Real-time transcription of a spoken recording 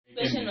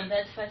question on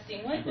that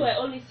fasting. Why do I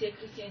always hear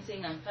Christians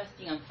saying I'm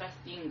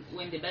fasting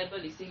when the Bible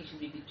is saying it should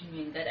be between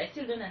you and God? I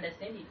still don't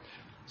understand it.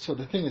 So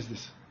the thing is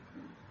this.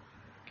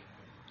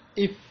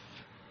 If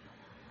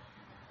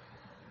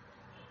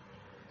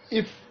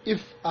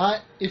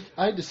I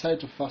decide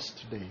to fast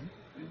today,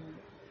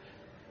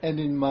 and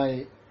in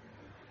my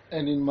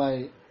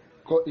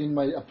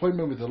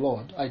appointment with the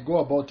Lord, I go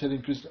about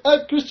telling Christians,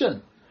 "Hey,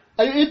 Christian,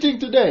 are you eating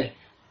today?"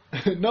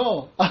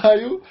 No. Are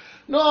you?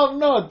 No, I'm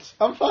not.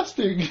 I'm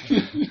fasting.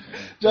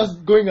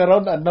 Just going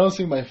around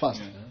announcing my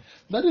fast.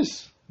 That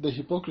is the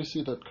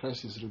hypocrisy that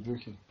Christ is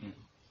rebuking.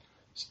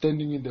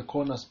 Standing in the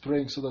corners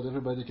praying so that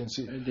everybody can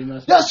see.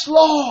 Yes,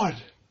 Lord!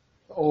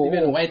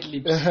 Even white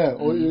lips.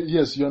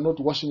 Yes, you are not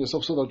washing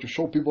yourself so that you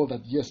show people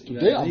that, yes,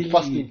 today I'm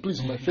fasting.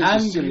 Please, my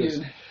face is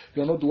serious.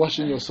 You are not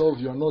washing yourself.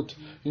 You are not,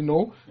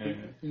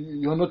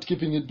 you are not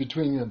keeping it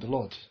between you and the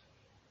Lord.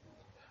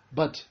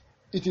 But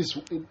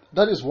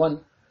that is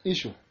one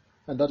issue,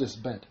 and that is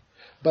bad.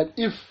 But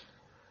if,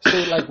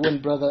 say, like when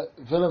Brother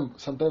Willem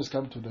sometimes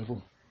comes to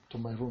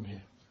my room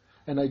here,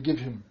 and I give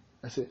him,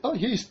 I say, "Oh,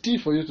 here is tea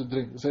for you to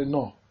drink." He say,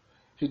 "No."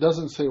 He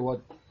doesn't say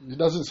what. He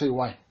doesn't say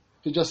why.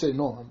 He just say,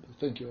 "No,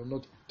 thank you, I'm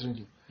not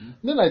drinking."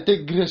 Then I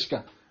take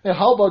Greshka. Hey,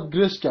 how about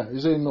Greshka? He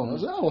say, "No." I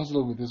say, "What's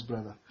wrong with this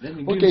brother?"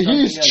 Okay,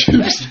 he is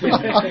chips. I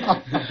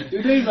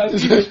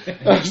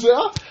say,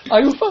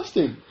 "Are you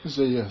fasting?" He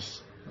say,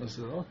 "Yes." I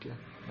say, "Okay,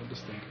 I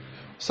understand."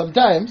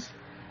 Sometimes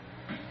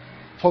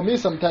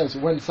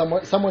when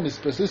someone is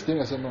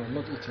persisting, I say, "No, I'm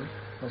not eating.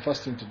 I'm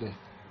fasting today."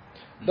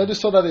 That is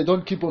so that they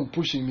don't keep on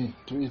pushing me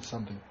to eat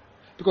something.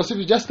 Because if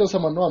you just tell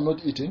someone, "No, I'm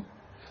not eating,"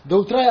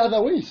 they'll try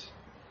other ways.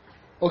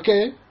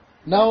 Okay,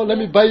 now let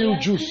me buy you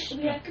juice.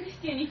 We are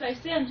Christian. If I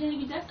say I'm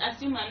drinking, just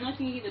assume I'm not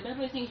thinking. The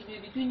Bible is saying it should be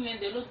between you and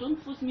the Lord. Don't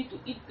force me to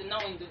eat now,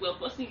 and we're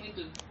forcing you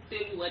to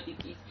tell you what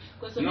it is.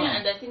 Because for me, I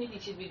understand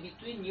it should be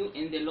between you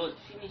and the Lord.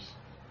 Finish.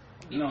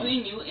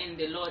 Between you and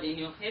the Lord, and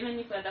your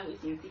heavenly Father who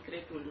is in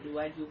secret will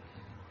reward you.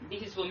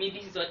 This is for me.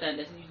 This is what I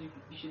understand.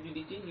 It should be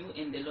between you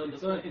and the Lord.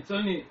 It's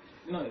only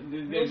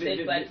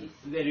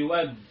the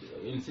reward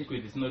in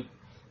secret is not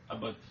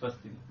about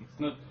fasting.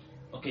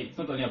 It's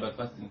not only about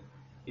fasting.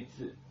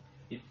 It's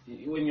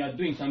when you are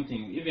doing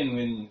something, even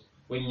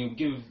when you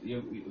give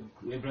your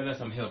brother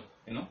some help,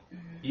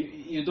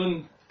 you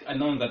don't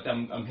announce that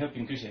I'm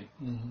helping Christian,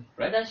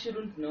 right? Brothers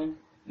shouldn't know.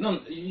 No,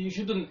 you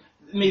shouldn't.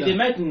 They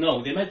might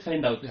know. They might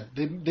find out. Yeah,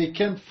 they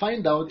can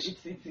find out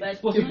it's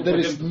possible if there for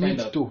is them to need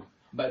find out. to.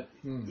 But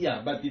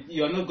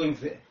you are not going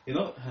to say,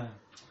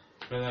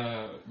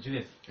 Brother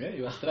Julius. Yeah,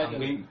 you are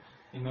struggling.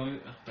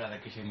 Brother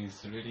Christian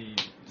is really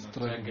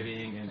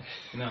struggling,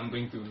 and I'm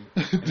going to.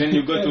 And then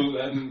you go to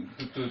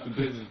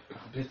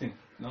blessing.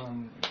 No,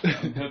 I'm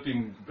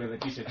helping Brother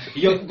Christian.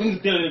 You're going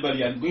to tell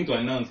everybody. I'm going to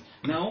announce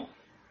now.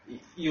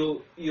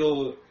 Your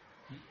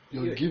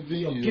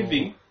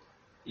giving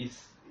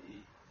is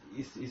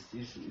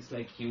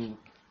like you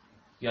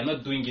are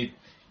not doing it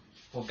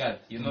for God.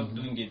 You're not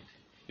doing it.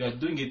 You are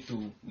doing it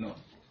to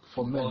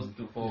for men,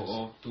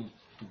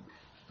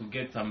 to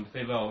get some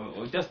favor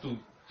or just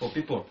for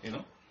people,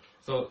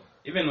 So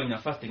even when you're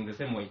fasting the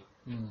same way,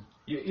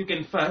 you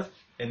can fast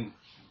and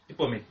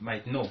people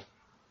might know.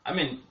 I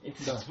mean,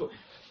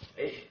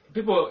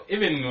 people,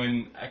 even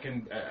when I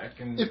can.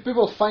 If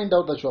people find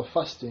out that you are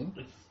fasting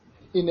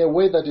in a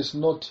way that is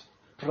not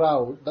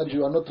proud, that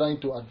you are not trying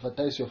to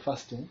advertise your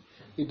fasting,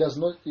 it does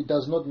not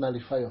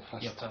nullify your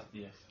fast. Your fast,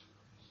 yes.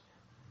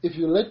 If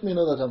you let me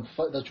know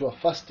that you are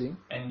fasting,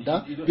 and you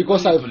don't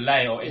because need to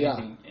lie or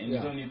anything, you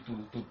don't need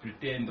to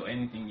pretend or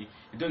anything.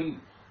 You don't.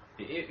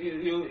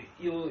 You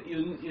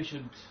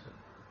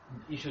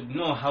should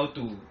know how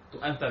to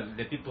answer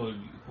the people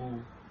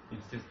who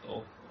insist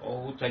or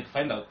who try to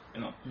find out.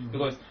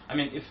 Because I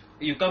mean, if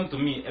you come to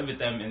me every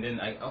time and then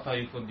I offer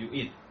you food, you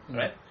eat,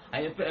 right?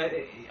 I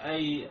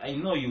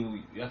know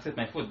you accept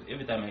my food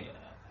every time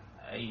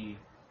I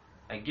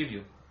give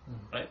you,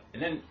 right?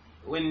 And then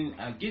when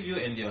I give you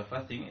and you are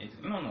fasting, I say,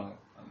 no,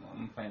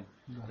 I'm fine.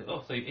 I say,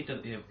 oh, so you've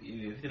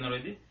eaten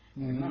already?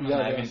 No,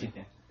 I haven't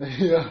eaten.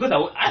 Because I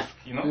will ask,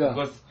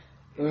 because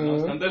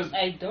sometimes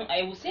I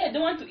will say I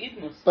don't want to eat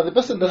most. But the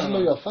person doesn't know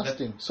you are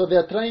fasting, so they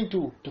are trying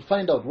to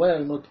find out why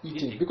I'm not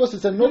eating. Because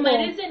it's a no. My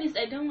reason is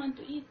I don't want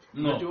to eat.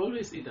 No, but you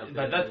always eat after.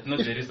 But that's not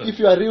the reason. If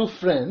you are real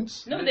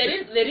friends. No,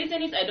 the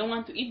reason is I don't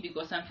want to eat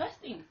because I'm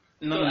fasting.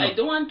 No. I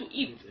don't want to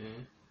eat.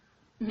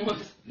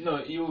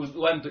 No, you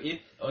want to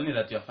eat only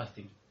that you are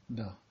fasting.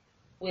 No.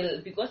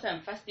 Well, because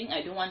I'm fasting,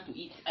 I don't want to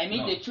eat. I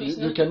made the choice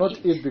you cannot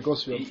eat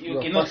because you are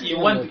fasting. You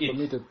want to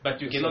eat, but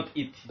you cannot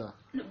eat. No,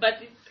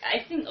 but I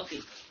think,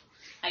 okay,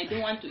 I don't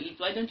want to eat.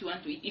 Why don't you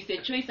want to eat? It's a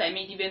choice I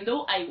made. Even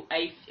though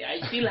I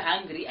feel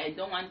hungry, I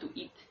don't want to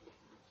eat.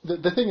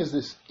 The thing is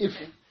this: if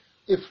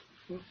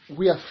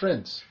we are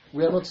friends,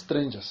 we are not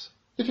strangers.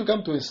 If you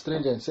come to a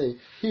stranger and say,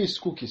 "Here is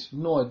cookies,"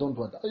 no, I don't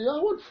want.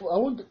 I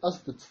want to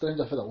ask the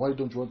stranger further, why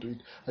don't you want to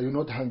eat? Are you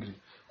not hungry?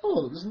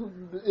 No,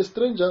 a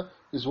stranger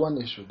is one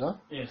issue, huh?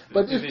 Yes,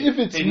 but if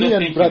it's me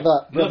and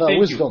brother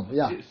Wisdom,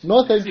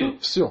 no thank you,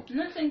 sure.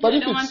 No thank but you.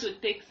 if I don't want to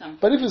take something.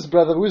 But if it's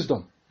Brother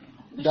Wisdom,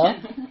 Da?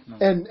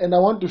 And I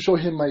want to show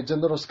him my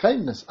generous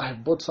kindness. I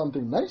have bought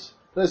something nice.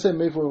 Let's say,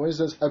 maybe for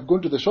instance, I've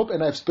gone to the shop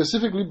and I've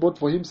specifically bought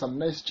for him some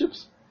nice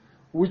chips,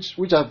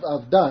 which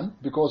I've done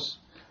because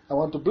I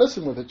want to bless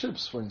him with the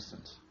chips, for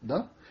instance.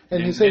 Da?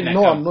 And he said,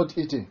 no, I'm not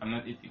eating. I'm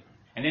not eating.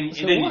 And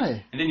then,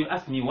 why? And then you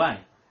ask me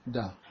why.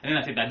 Da. And then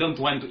I said, I don't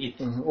want to eat.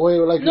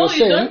 Or like no, you're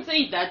saying, don't say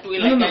it that way.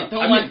 Like, I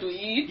don't want to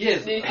eat.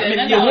 Yes. This I mean,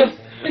 and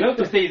you have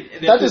to say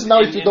that is now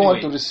if you don't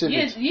want to anyway. receive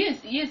it.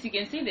 Yes, you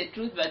can say the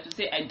truth, but to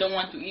say I don't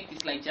want to eat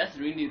is like just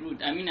really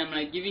rude. I mean, I'm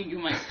like giving you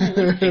my food,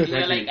 and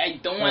you're like, I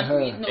don't want to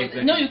eat. No,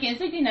 Exactly. no, you can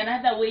say it in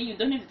another way. You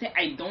don't need to say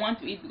I don't want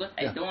to eat because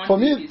I don't want For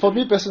to me, eat. for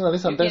me personally,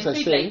 sometimes you I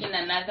can say, it like in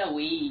another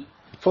way.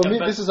 for me,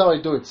 this is how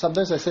I do it.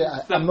 Sometimes I say,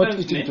 I'm not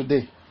Sometimes eating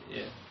today.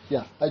 Yeah.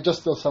 Yeah, I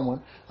just tell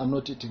someone, I'm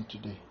not eating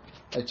today.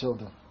 I tell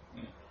them.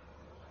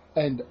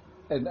 And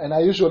I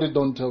usually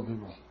don't tell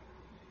people.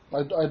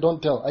 I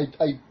don't tell.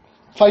 I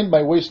find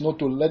my ways not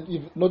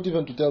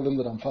even to tell them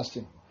that I'm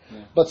fasting.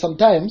 Yeah. But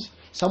sometimes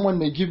someone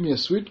may give me a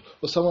sweet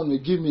or someone may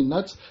give me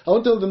nuts. I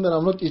won't tell them that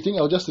I'm not eating.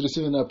 I'll just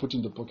receive and I'll put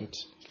in the pocket.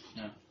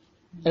 Yeah.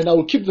 And I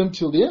will keep them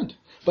till the end.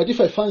 But if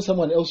I find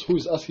someone else who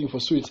is asking for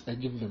sweets, I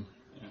give them.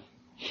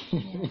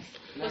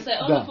 Because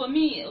also for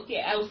me,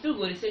 okay, I will still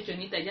go research on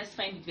it. I just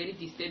find it very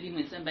disturbing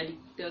when somebody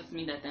tells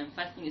me that I'm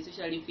fasting,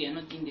 especially if we are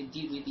not in the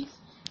deal with this.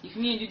 If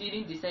me and you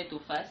didn't decide to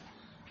fast,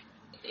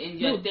 and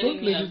you are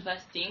telling me I'm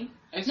fasting,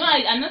 no,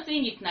 I'm not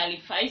saying it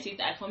nullifies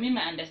it. For me,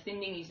 my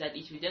understanding is that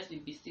it should just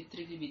be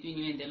strictly between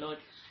you and the Lord.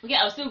 Okay,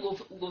 I'll still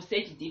go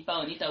search deeper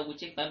on it. I'll go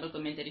check Bible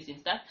commentaries and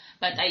stuff.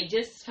 But I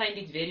just find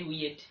it very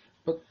weird.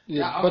 But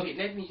okay,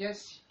 let me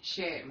just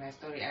share my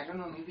story. I don't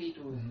know, maybe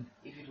it will,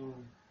 if it will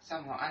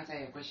somehow answer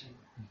your question.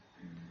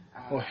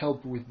 Or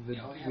help with the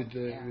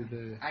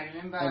I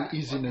remember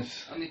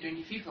uneasiness. on the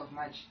 25th of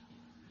March,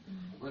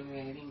 when we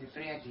were having the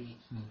prayer day,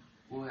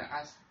 we were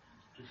asked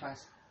to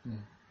fast.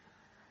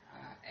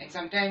 And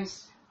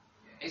sometimes,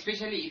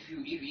 especially if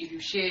you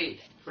share,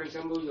 for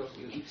example,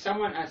 if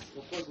someone asks,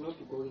 of course, not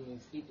to go in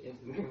and sleep as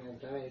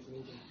Dara has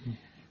mentioned.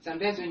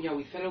 Sometimes when you're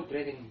with fellow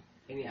brethren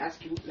and they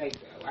ask you, like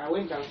I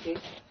went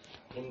downstairs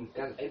and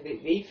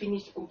they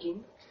finished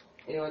cooking,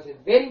 and it was a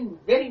very,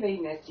 very, very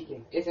nice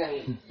chicken. As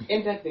I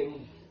entered the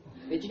room,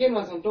 the chicken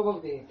was on top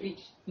of the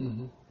fridge,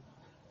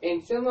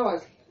 and Selma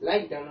was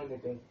lying down on the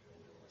bed.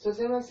 So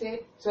Selma said,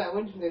 so I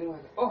went to the room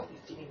and said, oh,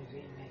 this chicken is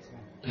very nice,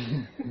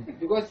 man.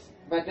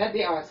 But that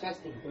day I was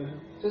fasting.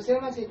 So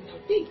Selma said, no,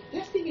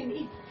 just take and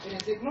eat. And I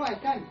said, no, I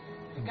can't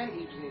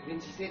eat today.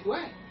 Then she said,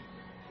 why?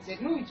 I said,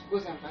 no, it's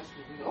because I'm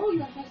fasting. Said, oh,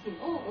 you are fasting.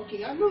 Oh, okay.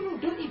 No,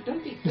 don't eat.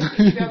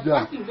 If you are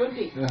fasting, don't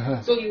take.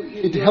 So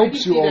it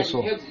helps you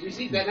also. You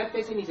see that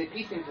person is a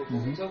Christian for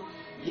example. So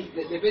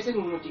the person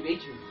will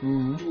motivate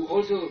you to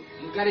also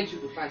encourage you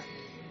to fast.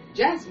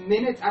 Just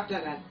minutes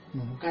after that,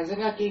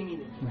 Kanzanga came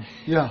in.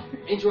 Yeah.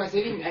 And she was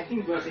saying, I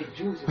think it was a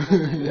juice or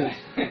something like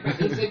that.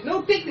 He said,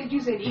 no, take the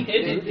juice and eat.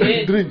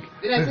 Drink.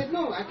 Then I said,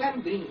 no, I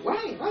can't drink.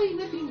 Why? Why are you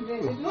not drinking?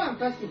 I said, no, I'm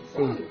fasting.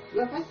 Oh,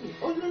 you are fasting.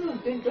 Oh, no,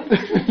 then don't.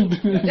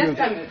 Just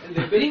come,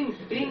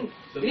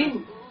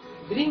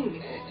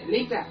 bring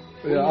later.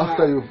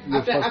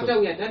 After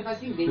we are done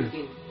fasting, then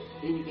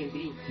you can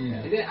drink.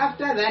 And then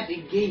after that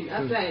again,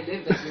 after I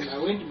left the room, I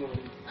went to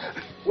Maulid.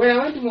 When I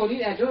went to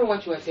Maulid, I don't know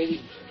what she was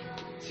saying.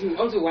 She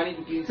also wanted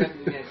to give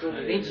something there, so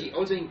then she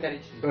also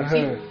encouraged me.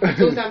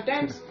 So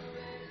sometimes,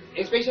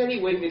 especially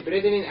when the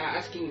brethren are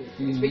asking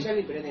you,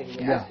 especially brethren,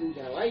 they ask you,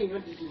 why are you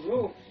not eating?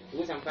 No,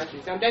 because I'm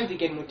fasting. Sometimes they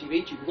can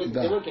motivate you, because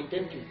the devil can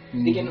tempt you.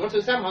 They can also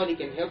somehow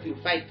help you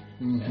fight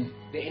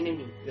the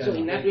enemy. So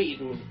in that way it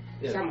will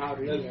somehow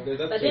really help.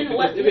 But then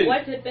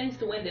what happens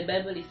to when the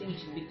Bible is saying it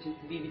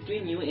should be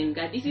between you and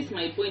God? This is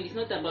my point. It's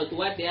not about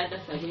what the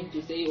others are going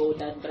to say or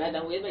that brother,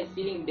 whoever is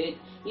feeling bad.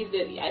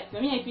 For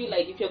me, I feel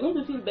like if you're going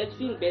to feel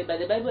bad, but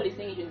the Bible is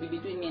saying it should be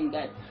between me and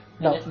God.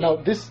 Now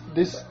this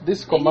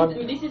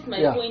command. This is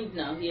my point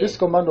now. Here. This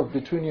command of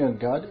between you and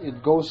God,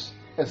 it goes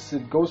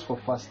for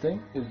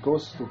fasting, it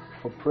goes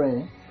for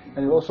praying,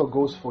 and it also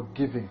goes for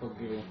giving.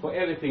 For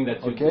everything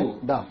that you do.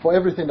 For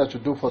everything that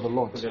you do for the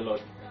Lord. For the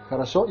Lord.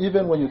 So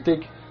even when you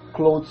take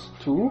clothes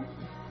to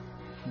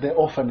the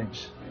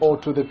orphanage or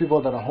to the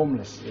people that are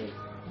homeless,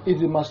 it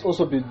must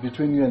also be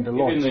between you and the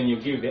Lord. Even when you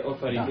give the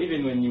offering,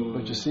 even when you...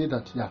 But you see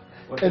that,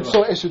 whatever. And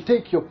so as you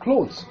take your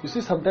clothes, you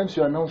see sometimes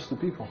you announce to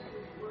people.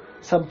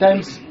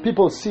 Sometimes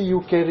people see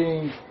you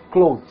carrying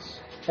clothes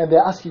and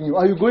they're asking you,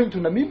 are you going to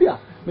Namibia?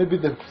 Maybe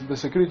the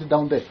security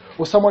down there.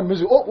 Or someone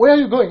meets you, oh, where are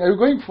you going? Are you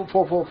going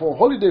for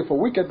holiday, for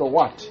weekend or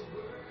what?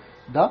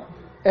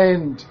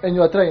 And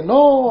you are trying,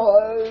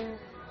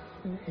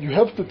 you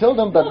have to tell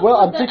them that,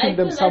 I'm taking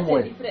them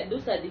somewhere.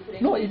 Those are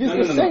different. No, it is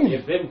the same.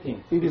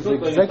 It is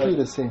exactly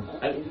the same.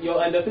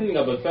 Your understanding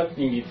about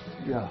fasting is...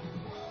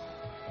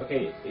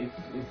 Okay,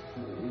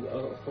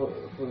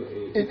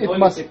 it's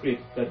only secret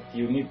that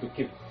you need to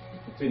keep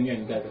between you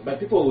and God. But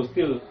people will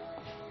still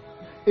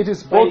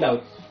find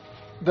out.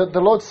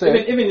 the Lord said.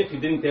 Even if you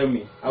didn't tell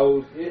me, I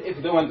will. If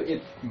you don't want to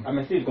eat, I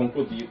may still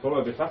conclude you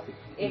probably fasting.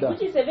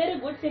 Which is a very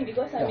good thing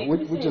because I'm a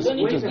which Christian. is- You don't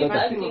need which is to keep better.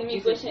 asking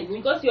me questions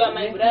because you are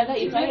my brother.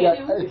 If I Yeah,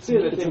 you, it's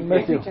in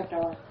Matthew. Chapter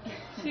 1.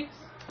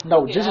 Now,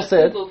 okay, Jesus I'll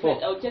said, still go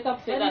further. I'll check up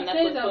further on that,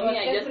 but for me,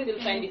 I just still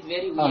find it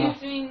very weird.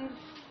 Giving,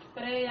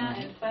 prayer,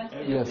 and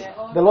fasting. yes, they're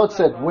all the Lord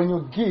said, about- when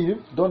you give,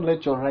 don't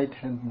let your right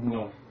hand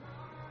know.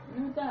 No.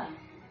 Nuda.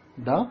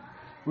 Da?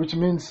 Which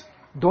means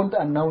don't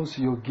announce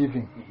your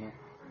giving.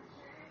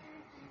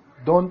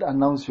 Don't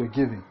announce your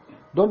giving.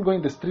 Don't go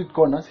in the street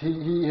corners.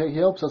 He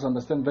helps us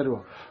understand very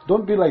well.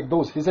 Don't be like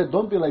those. He said,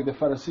 don't be like the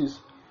Pharisees.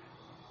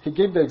 He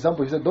gave the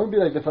example. He said, don't be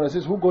like the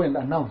Pharisees who go and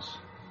announce.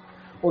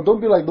 Or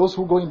don't be like those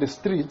who go in the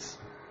streets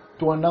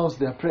to announce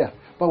their prayer.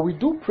 But we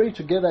do pray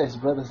together as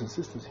brothers and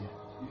sisters here.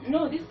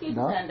 No, this case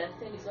No? I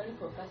understand it's only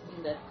for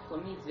fasting that for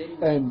me it's very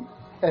weird.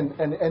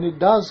 And it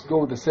does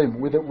go the same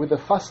with the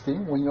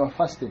fasting. When you are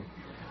fasting,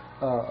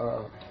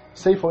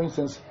 say for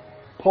instance,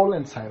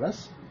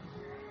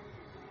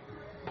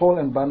 Paul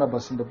and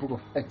Barnabas in the book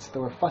of Acts, they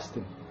were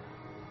fasting.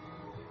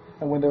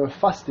 And when they were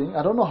fasting,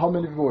 I don't know how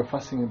many people were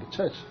fasting in the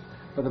church,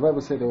 but the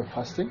Bible said they were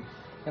fasting.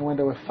 And when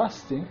they were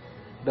fasting,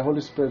 the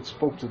Holy Spirit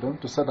spoke to them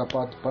to set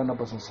apart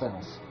Barnabas and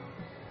Silas.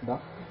 Yeah?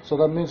 So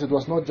that means it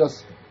was not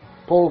just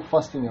Paul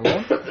fasting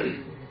alone.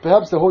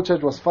 Perhaps the whole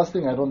church was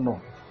fasting, I don't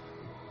know.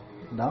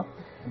 Yeah?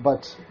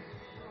 But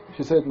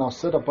he said, now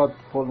set apart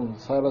Paul and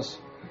Silas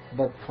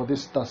that for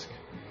this task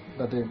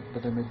that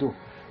they may do.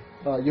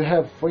 You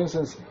have, for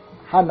instance,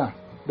 Hannah,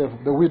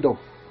 the widow.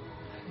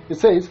 It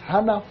says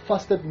Hannah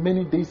fasted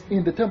many days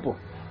in the temple.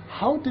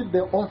 How did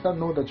the author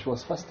know that she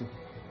was fasting?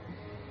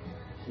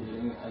 She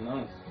didn't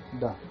announce.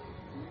 Da.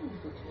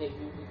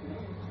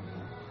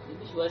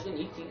 Maybe she wasn't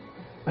eating.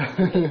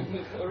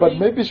 But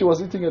maybe she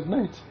was eating at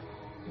night.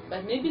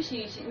 But maybe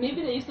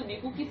maybe there used to be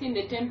cookies in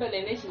the temple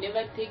and then she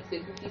never takes the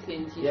cookies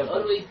and she Yeah,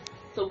 but- always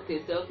soaked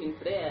herself in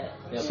prayer.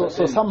 Yeah, So but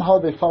then- somehow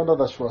they found out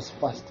that she was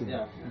fasting.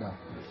 Yeah. Da.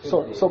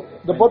 So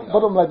the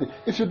bottom line is,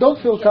 if you don't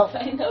feel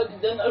Find out you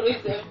don't always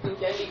have to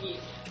tell me.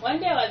 One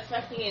day I was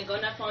fasting and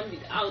Gonna found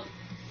it out,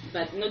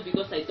 but not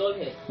because I told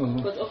her. Mhm.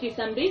 Because okay,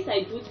 some days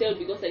I do tell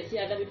because I see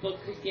other people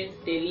Christians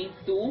telling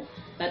too,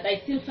 but I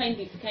still find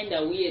it kind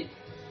of weird.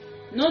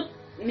 Not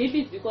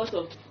maybe it's because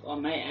of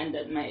my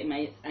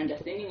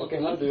understanding of Okay,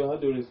 it. how do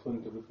you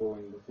respond to people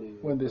when they say?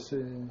 when they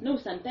say No,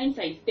 sometimes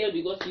I tell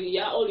because you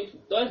are all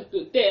told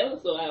to tell,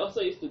 so I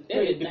also used to tell.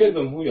 No, it at depends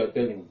times. on who you are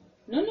telling.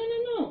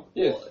 No.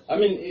 Yes, I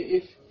mean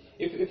if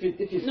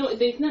it's No,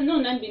 there's no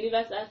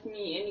non-believers ask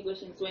me any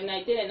questions. When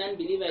I tell a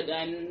non-believer,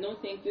 I'm no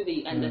thank you,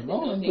 they understand.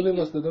 no, no, thank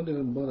unbelievers, you. they don't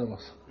even bother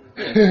us.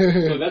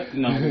 so that's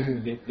now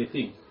the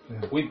thing.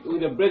 Yeah.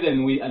 With the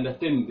brethren, we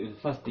understand the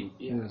fasting.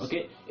 Yes.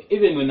 Okay,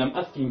 even when I'm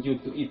asking you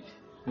to eat,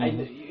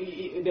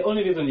 the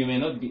only reason you may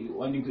not be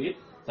wanting to eat,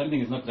 something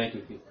is not right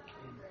with you,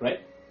 right?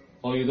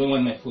 Or you don't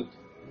want my food.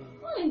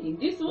 Well, in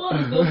this world,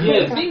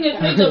 of being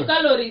afraid of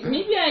calories,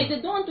 maybe I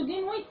don't want to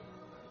gain weight.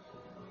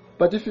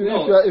 But if you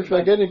No, if you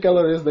are getting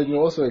calories, then you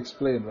also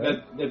explain,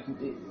 right? That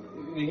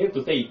you have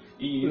to say it.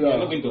 You're Yeah.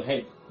 not going to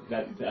hide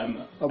that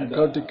I'm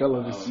counting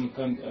calories.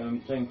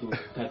 I'm trying to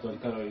cut on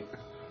calories.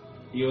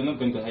 You're not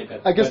going to hide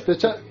that. I guess But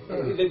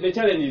the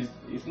challenge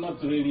is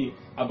not really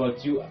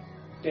about you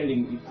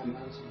telling.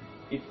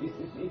 It's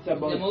The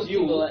about most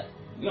you. people-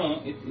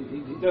 No, it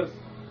just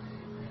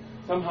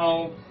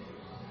somehow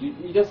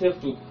you just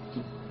have to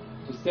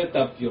set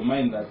up your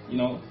mind that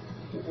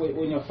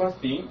when you're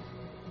fasting,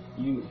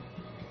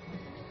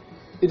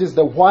 it is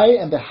the why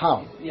and the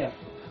how. yeah.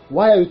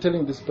 Why are you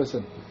telling this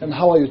person, and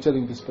how are you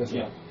telling this person?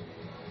 Yeah.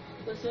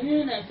 Because for me,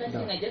 when I'm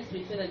fasting, Yeah. I just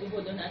prefer that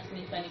people don't ask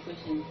me funny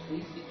questions.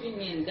 It's between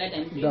me and God.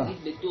 I'm doing Yeah. this,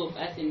 the two of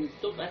us, and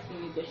stop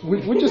asking me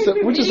questions. Which is a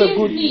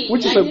Seriously, good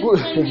I just find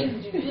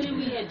it very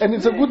weird. and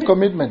it's a good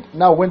commitment.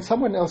 Now, when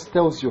someone else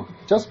tells you,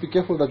 just be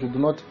careful that you do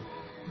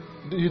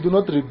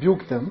not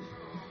rebuke them.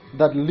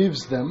 That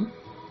leaves them.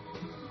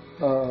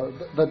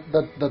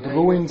 That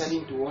ruins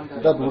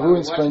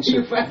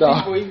friendship.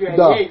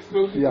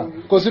 Yeah.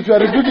 Because if you are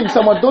rebuking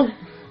someone,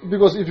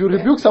 because if you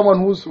rebuke someone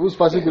who's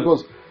fasting,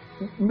 because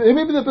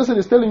maybe the person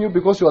is telling you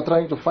because you are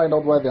trying to find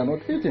out why they are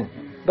not eating.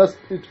 That's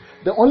it.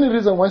 The only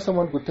reason why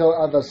someone could tell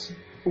others,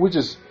 which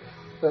is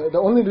the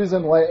only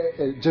reason why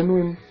a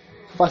genuine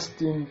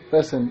fasting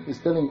person is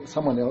telling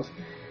someone else,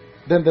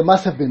 then they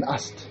must have been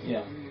asked.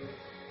 Yeah.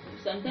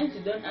 Sometimes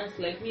you don't ask,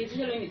 like me,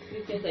 especially when it's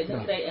Christians, I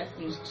just try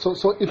asking.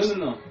 So if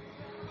No.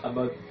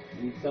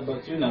 It's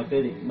about you now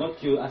telling,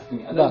 not you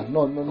asking. no, For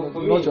not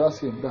me, you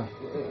asking. Da.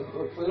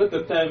 For a lot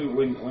of time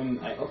when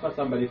I offer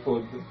somebody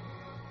food,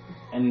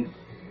 and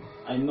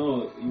I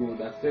know you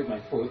would accept my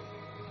food,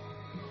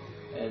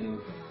 and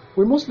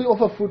We mostly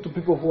offer food to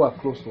people who are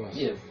close to us.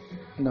 yes,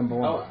 Number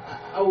one.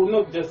 I will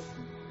not just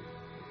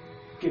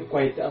keep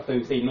quiet after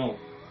you say no.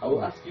 I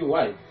will ask you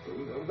why.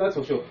 That's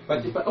for sure.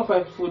 But if I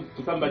offer food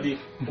to somebody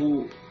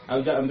who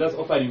I'm just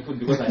offering food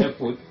because I have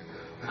food,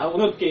 I will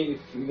not care if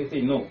they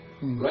say no.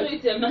 So Right?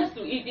 it's a must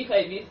to eat if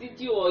I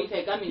visit you or if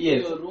I come into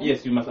Yes, your room.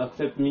 yes, you must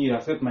accept me, you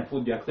accept my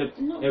food, you accept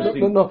No,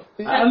 everything. No.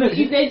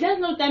 Is there just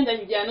no time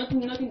that you are not in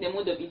the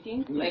mood of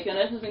eating? Like you're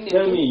not supposed to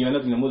Tell me you're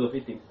not in the mood of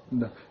eating.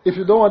 No. If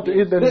you don't want to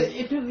eat, then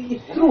It's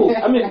true.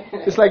 I mean,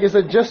 it's like it's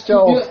a gesture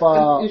of you should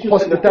understand the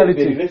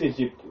hospitality.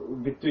 relationship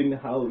between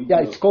how you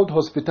Yeah, it's called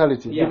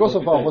hospitality. Yeah, Because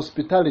of our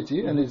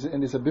hospitality. hospitality,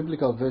 and it's a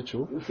biblical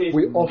virtue, It says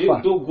we offer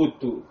do good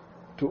to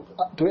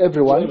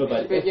everyone.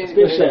 everybody,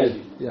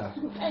 Especially. Yeah.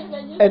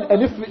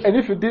 And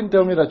if you didn't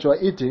tell me that you are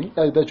eating,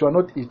 that you are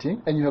not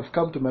eating, and you have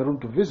come to my room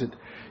to visit,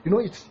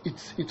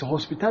 it's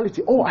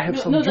hospitality. Oh, I have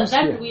some no, juice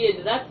that's here.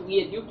 weird. That's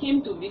weird. You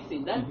came to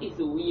visit. That is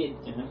weird.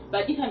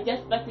 But if I'm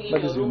just passing in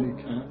That your is room,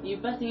 unique. you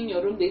passing in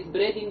your room, there's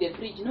bread in the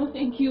fridge. No,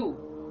 thank you.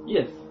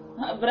 Yes.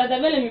 Brother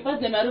Vele, you pass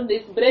in my room,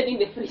 there's bread in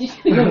the fridge.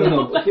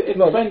 No. If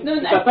No.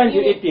 I find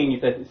you eating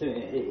it,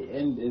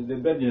 and the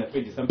bread in the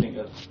fridge is something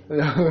else.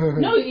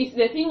 No, it's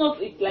the thing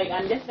of it's like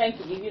I'm just trying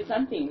to give you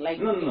something. Like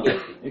No.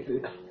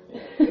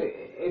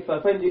 If I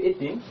find you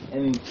eating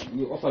and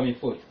you offer me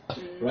food,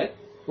 right?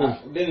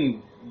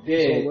 Then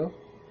So well.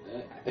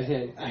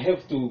 I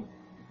have to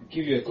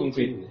give you a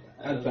concrete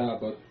answer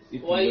about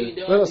it. Why you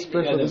don't Let us eat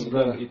pray it? for this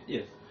brother.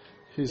 Yes.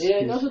 Yeah,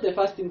 and also the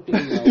fasting thing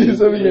now. He's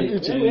having an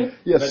itching.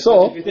 Yes, But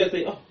so if you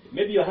say, oh,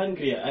 maybe you're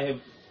hungry, I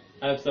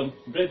have some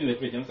bread in the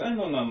fridge. I'm saying,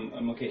 no,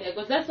 I'm okay. Yeah,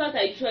 because that's what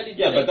I usually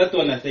do. Yeah, but like, that's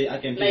when I say I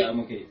can say like- I'm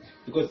okay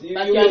because you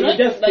But you you're will not.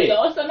 just But stay. you're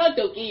also not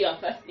okay. You're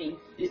fasting.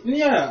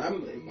 Yeah,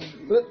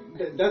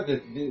 that's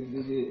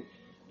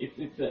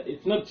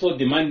it's not so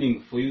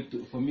demanding for you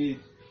to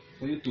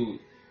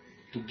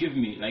give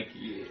me like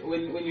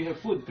when you have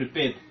food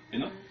prepared,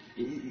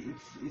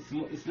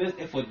 it's less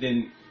effort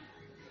than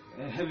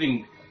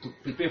having to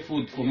prepare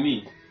food for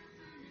me,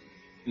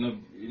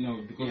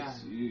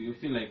 because you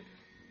feel like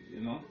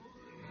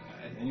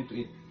I need to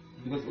eat,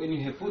 because when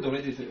you have food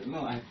already, say,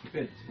 no, I have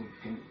prepared food,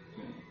 can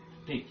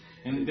take,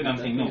 and then I'm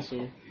saying no.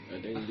 So,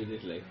 then you do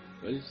this like,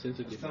 well, it's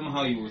sensitive.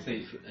 Somehow you will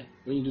say,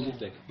 When you do this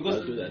like, because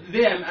I'll do that.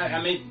 there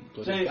I may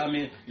try, But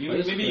maybe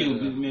it's you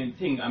fair. may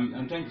think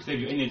I'm trying to save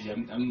your energy.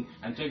 I'm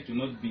trying to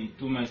not be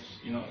too much,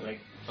 like,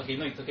 okay,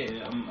 no, it's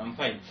okay, I'm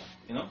fine,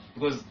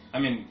 because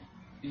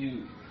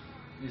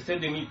you're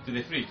sending it to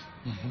the fridge.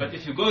 But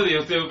if you go there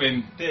yourself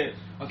and say, okay,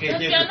 But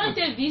here's you're the not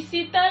food. a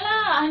visitor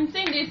lah. I'm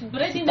saying there's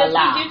bread in the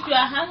fridge. If you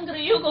are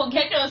hungry, you go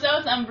get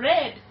yourself some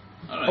bread.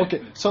 All right.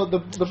 okay. So the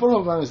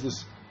problem is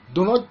this: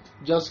 do not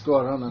just go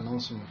around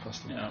announcing your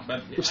fasting. Yeah,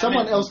 but If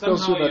someone else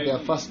tells you somehow that they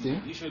are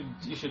fasting, you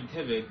should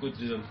have a good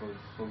reason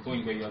for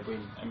going where you are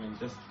going.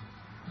 Just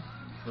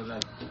for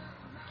that.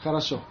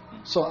 Хорошо.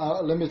 So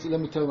let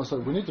me tell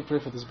myself, we need to pray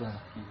for this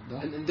brother.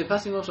 Yeah? And the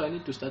fasting also, I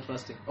need to start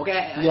fasting. Okay,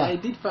 Yeah. I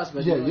did fast,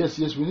 but Yeah, yes,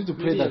 we need to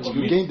pray Maybe that for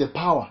you me. gain the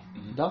power.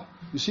 Yeah?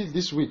 You see,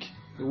 this week,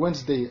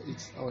 Wednesday,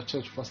 it's our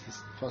church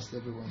fast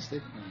every Wednesday,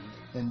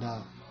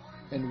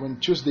 and when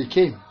Tuesday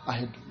came, I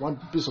had one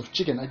piece of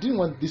chicken. I didn't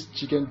want this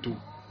chicken to.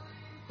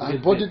 I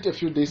bought it a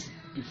few days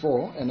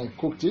before, and I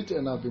cooked it,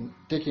 and I've been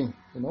taking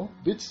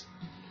bits,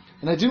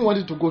 and I didn't want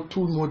it to go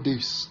 2 more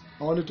days.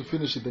 I wanted to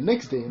finish it the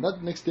next day, and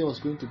that next day was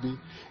going to be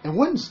a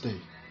Wednesday.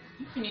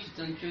 You finished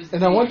on Tuesday.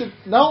 And I wanted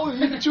now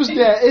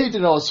Tuesday I ate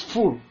and I was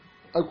full.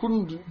 I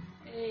couldn't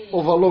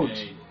overload.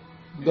 Hey.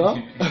 Yeah?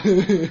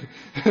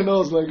 And I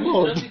was like,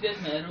 Lord, Don't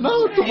eat my room.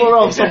 now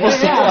tomorrow I'm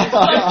supposed to. I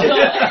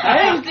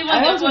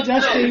also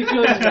just stay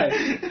close by.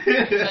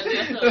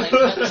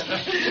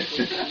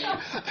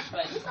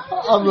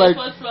 I'm like-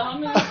 how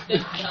many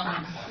steps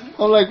down?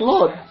 I'm like,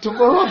 Lord,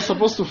 tomorrow I'm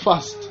supposed to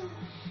fast.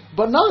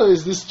 But now there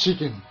is this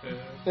chicken.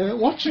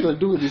 What should I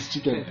do with this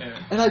chicken?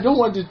 And I don't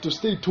want it to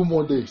stay 2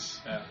 more days.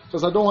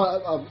 Because I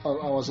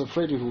was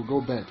afraid it will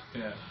go bad.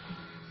 Yeah.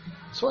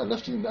 So I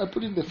left it, I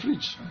put it in the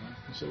fridge.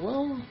 I said,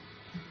 well,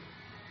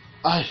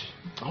 I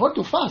want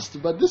to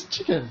fast, but this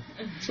chicken,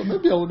 so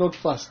maybe I will not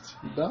fast.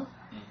 Yeah?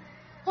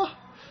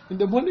 In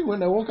the morning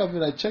when I woke up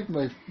and I checked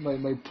my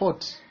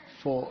pot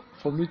for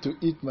me to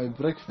eat my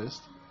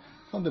breakfast,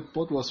 and the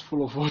pot was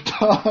full of water.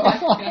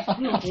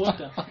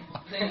 Water.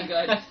 Thank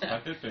God. What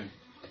happened?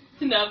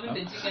 Now put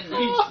the chicken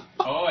now.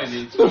 Oh, I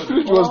did. The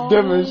fridge was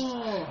damaged,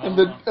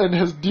 and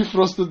has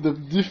defrosted. The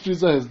deep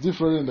freezer has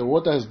defrosted, and the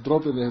water has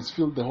dropped, and it has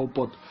filled the whole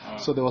pot.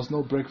 So there was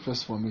no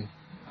breakfast for me.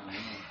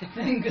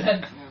 Thank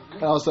God.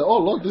 And I was like, oh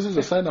Lord, this is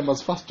a sign I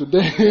must fast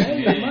today.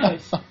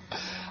 Nice.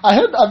 I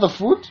had other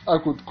food I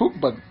could cook,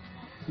 but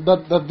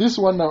that this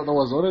one that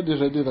was already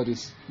ready,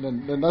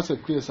 then that's a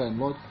clear sign,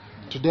 Lord,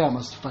 today I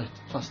must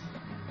fast.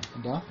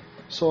 Yeah?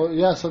 So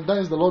yeah,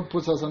 sometimes the Lord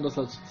puts us under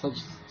such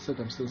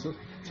circumstances.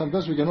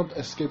 Sometimes we cannot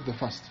escape the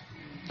fast.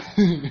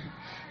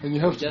 And you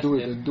have to do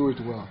it and do it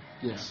well.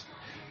 Yes.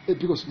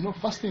 Because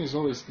fasting is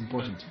always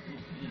important.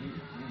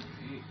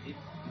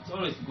 It's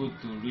always good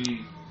to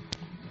really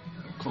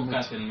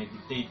focus and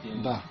meditate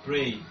and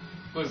pray,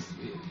 because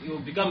you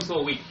become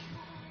so weak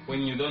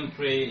when you don't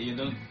pray, you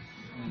don't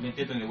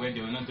meditate on the word,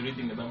 you're not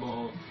reading the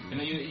Bible, or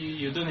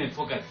you don't have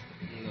focus.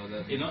 No,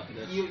 that's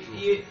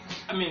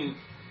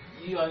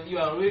you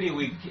are really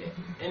weak.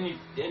 Any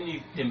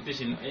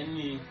temptation,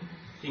 any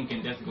thing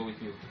can just go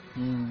with you.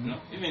 Mm. You know,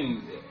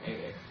 even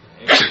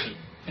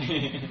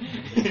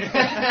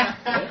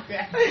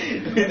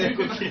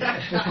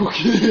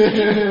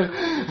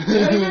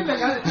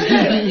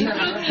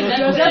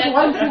Just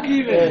one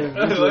cookie.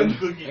 one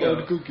cookie.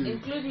 One cookie.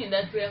 Including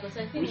that prayer, because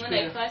I think Which when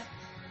prayer? I fast,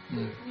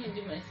 Mm. me and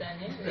my son,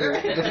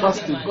 The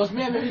fasting. Because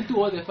me, I'm maybe two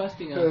or the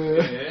fasting. Yeah,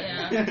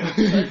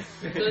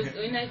 because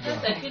when I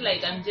fast, I feel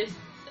like I'm just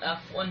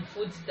on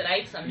food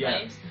strike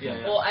sometimes.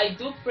 Yeah. Or I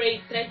do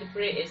pray, try to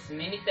pray as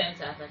many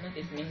times as but not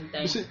as many You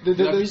times. see,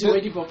 You are busy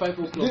waiting for 5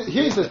 o'clock.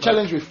 here is the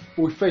challenge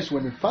we face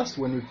when we fast,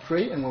 when we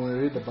pray, and when we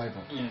read the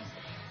Bible. Yes.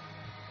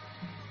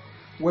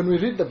 When we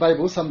read the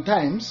Bible,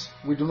 sometimes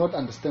we do not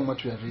understand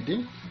what we are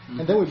reading,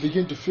 and then we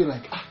begin to feel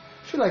like, I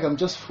feel like I'm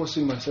just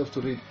forcing myself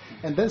to read.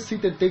 And then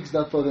Satan takes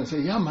that thought and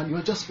say, yeah man, you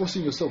are just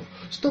forcing yourself.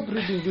 Stop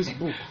reading this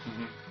book.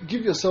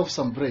 Give yourself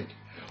some break.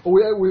 Or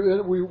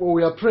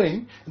we are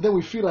praying, and then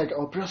we feel like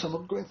our prayers are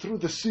not going through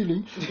the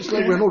ceiling. It's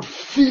like we're not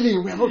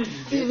feeling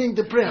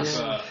the prayers.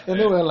 Yeah. And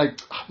then we're like,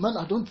 man,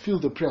 I don't feel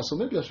the prayer, so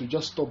maybe I should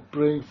just stop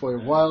praying for a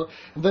while.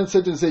 And then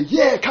Satan say,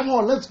 yeah, come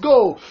on, let's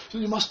go. So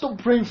you must stop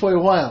praying for a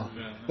while.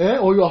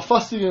 Or you are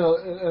fasting,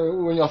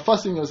 when you are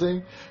fasting, you're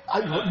saying,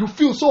 you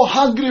feel so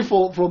hungry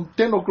from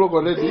 10 o'clock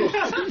already.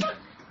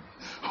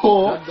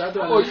 Or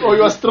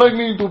you are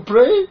struggling to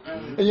pray,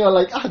 and you are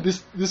like,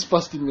 this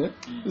fasting,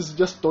 this is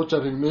just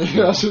torturing me.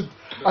 I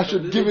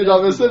should give it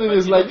up. And suddenly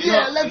it's like,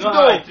 yeah, let's go.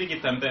 go. I trick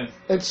it sometimes.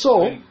 And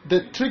so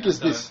the trick is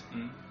this: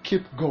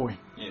 keep going.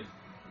 Yes.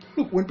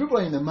 Look, when people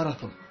are in a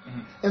marathon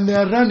and they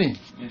are running,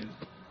 Yes.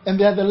 and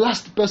they are the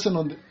last person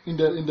in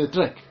the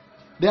track,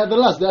 they are the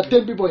last. There are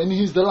 10 people, and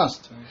he's the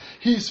last.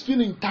 He is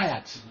feeling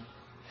tired,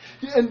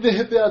 and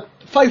there are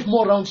 5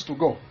 more rounds to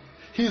go.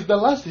 He's the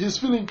last. He's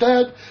feeling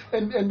tired,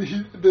 and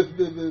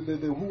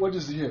what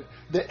is here?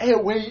 The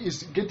airway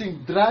is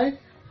getting dry.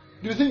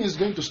 Do you think he's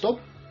going to stop?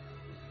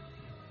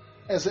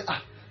 And say,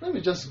 let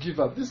me just give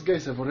up. These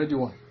guys have already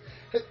won.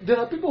 There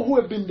are people who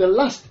have been the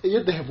last,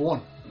 yet they have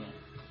won.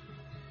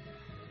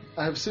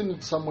 I have seen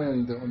it somewhere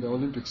on the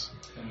Olympics.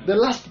 The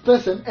last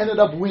person ended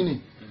up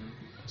winning.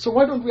 So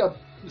why don't we?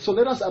 So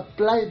let us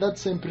apply that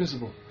same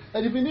principle.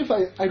 And even if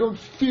I don't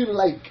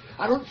feel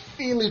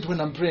it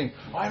when I'm praying,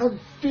 or I don't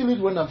feel it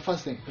when I'm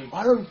fasting, or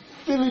I don't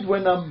feel it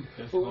when I'm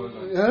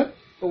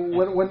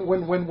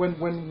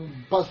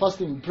when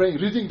fasting, praying,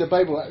 reading the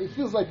Bible, it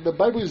feels like the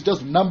Bible is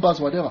just numbers,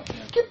 whatever.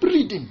 Keep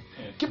reading,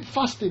 keep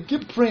fasting,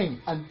 keep praying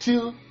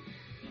until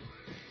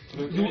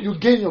you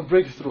gain your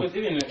breakthrough. Because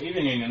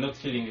even when you're not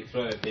feeling it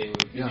throughout the day,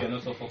 you're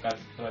not so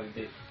focused throughout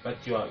the day, but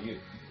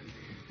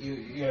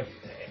you have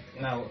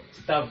now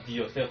starved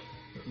yourself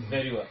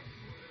very well.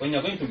 When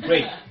you're going to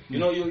pray,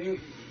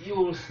 you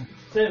will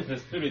sense the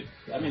spirit.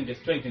 I mean, the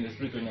strength in the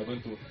spirit when you're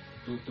going to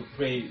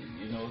pray.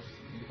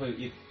 Before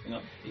you eat.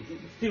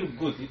 It's still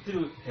good. It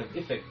still has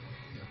effect,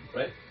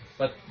 right?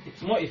 But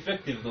it's more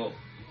effective though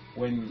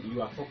when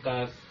you are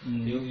focused.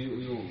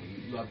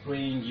 You are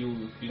praying.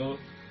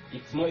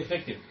 It's more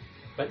effective.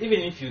 But even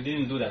if you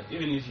didn't do that,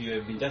 even if you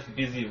have been just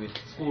busy with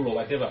school or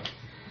whatever,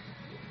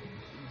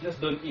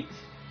 just don't eat.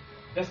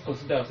 Just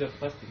consider yourself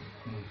fasting,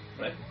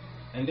 right?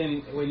 And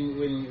then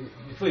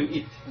before you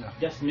eat,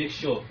 just make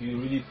sure you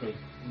really pray.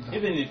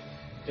 Even if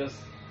just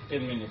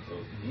 10 minutes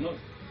or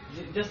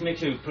just make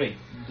sure you pray.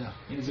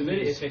 It's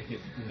very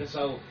effective. That's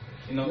how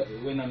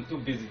when I'm too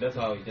busy, that's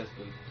how I just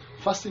do it.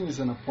 Fasting is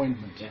an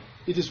appointment.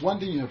 It is one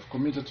thing you have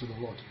committed to the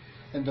Lord.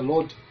 And the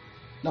Lord,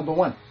 number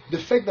one, the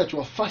fact that you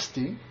are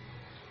fasting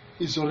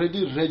is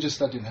already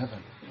registered in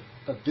heaven.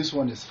 That this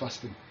one is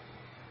fasting.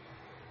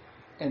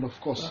 And of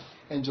course,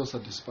 angels are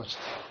dispatched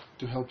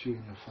to help you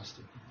in your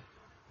fasting.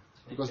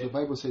 Because the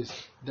Bible says,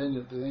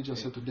 the angel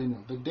said to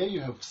Daniel, the day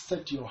you have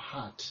set your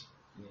heart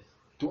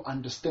to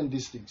understand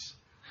these things,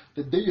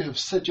 the day you have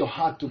set your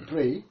heart to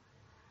pray,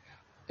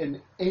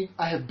 and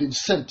I have been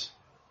sent,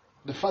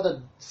 the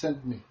Father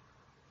sent me.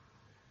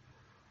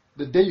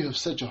 The day you have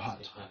set your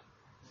heart.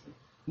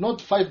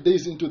 Not 5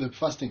 days into the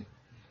fasting,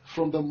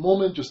 from the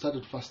moment you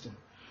started fasting.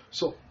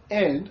 So,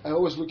 and I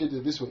always look at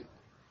it this way.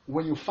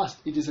 When you fast,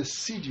 it is a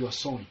seed you are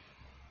sowing.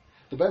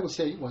 The Bible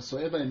says,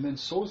 whatsoever a man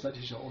sows, that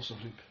he shall also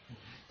reap.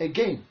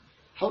 Again,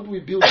 how do we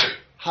build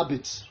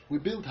habits? We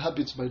build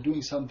habits by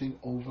doing something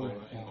over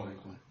and over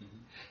again.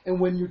 And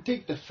when you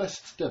take the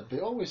first step, they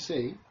always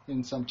say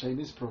in some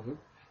Chinese proverb,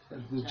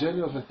 the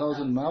journey of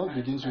 1,000 miles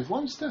begins with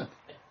one step.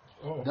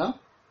 Yeah?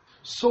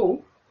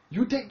 So,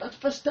 you take that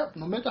first step,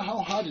 no matter how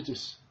hard it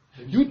is.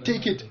 You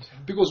take it,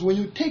 because when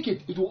you take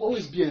it, it will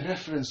always be a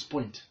reference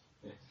point.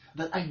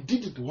 That I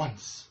did it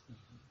once.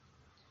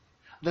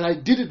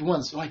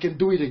 So I can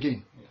do it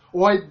again.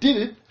 Or I did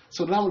it,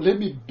 so now let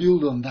me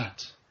build on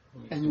that.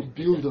 And you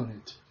build on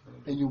it.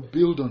 And you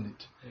build on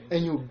it.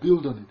 And you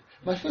build on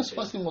it. My first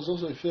fasting was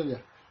also a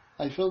failure.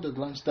 I failed at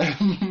lunchtime.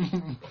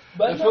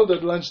 I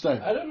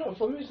don't know,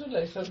 for me it's not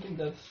like something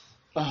that's...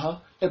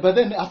 But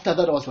then after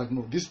that I was like,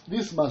 no,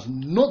 this must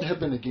not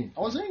happen again.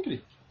 I was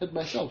angry. at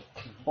myself.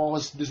 Or I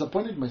was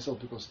disappointed in myself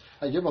because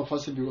I gave up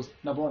fasting because,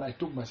 number one, I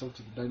took myself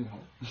to the dining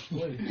hall.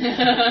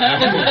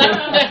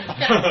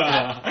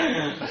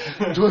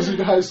 It was in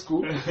high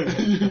school.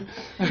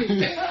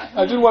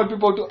 I didn't want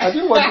people to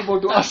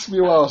ask me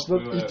why I was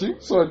not eating,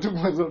 so I took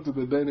myself to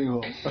the dining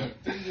hall.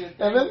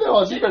 And then there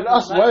was even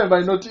asked, why am I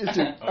not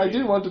eating? I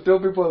didn't want to tell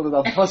people that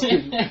I'm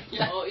fasting.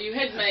 You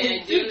had my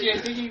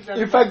idea.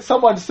 In fact,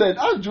 someone said,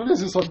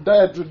 Julius is on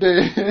diet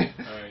today.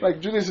 Like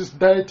Julius is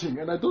dieting,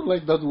 and I don't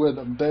like that word,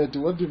 I'm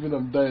dieting. What do you mean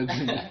I'm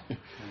dieting?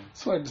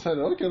 So I decided,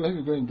 okay, let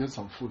me go and get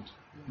some food.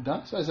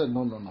 So I said,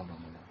 no.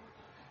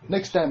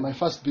 Next time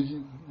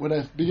when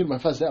I begin my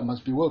fast, I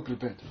must be well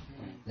prepared.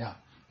 Yeah.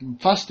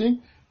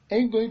 Fasting,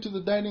 ain't going to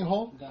the dining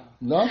hall.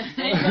 No.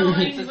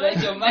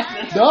 Exercise your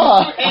muscles.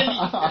 No.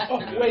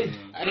 Wait,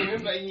 I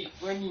remember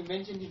when he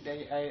mentioned it,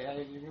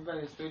 I remember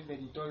the story that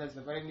he told us.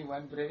 Apparently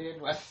one brethren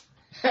was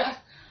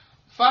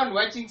found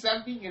watching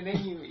something, and then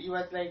he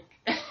was like,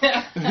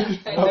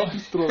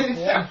 someone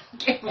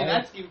came and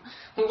asked him,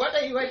 what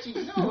are you watching?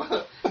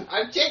 No,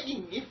 I'm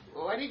checking.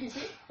 What did he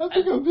say? I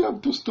think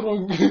I'm too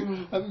strong.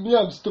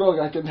 I'm strong,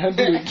 I can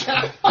handle it.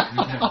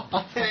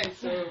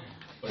 So,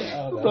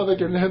 brother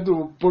can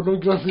handle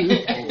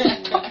pornography.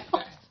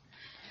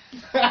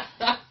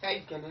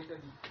 I can handle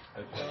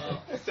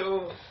it.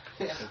 So,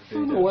 I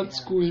don't know what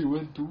school he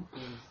went to.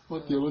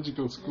 What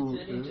theological school?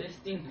 Very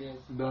interesting.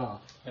 Nah.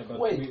 Yeah, but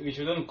we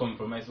shouldn't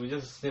compromise. We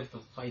just have to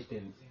fight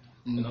and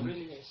you know,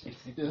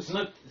 it's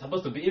not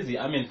supposed to be easy.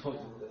 I mean,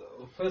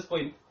 first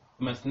point,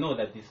 you must know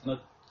that it's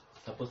not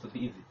supposed to be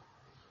easy.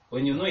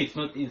 When you know it's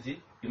not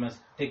easy, you must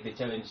take the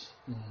challenge.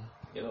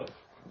 You know,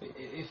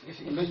 if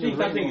you think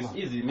something is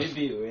easy,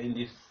 maybe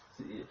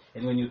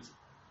when you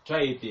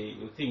try it,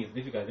 you think it's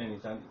difficult, then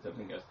it's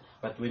something else.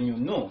 But when you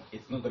know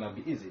it's not gonna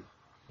be easy,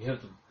 you have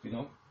to,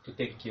 to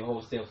take your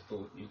whole self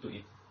into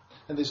it.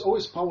 And there's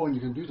always power when you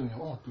can do it on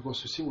your own,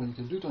 because you see, when you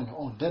can do it on your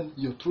own, then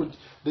you are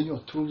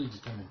truly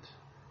determined.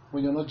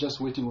 When you're not just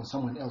waiting on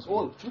someone else.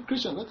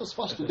 Christian, let us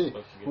fast today.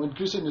 When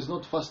Christian is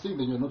not fasting,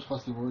 then you're not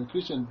fasting. When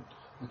Christian,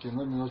 okay,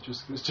 let me not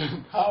use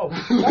Christian. How?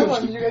 That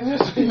one you can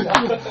use it now.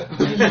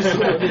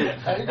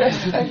 Are you guys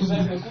exercise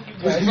the cookie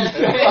guys?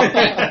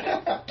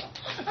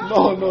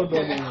 No.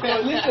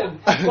 Listen,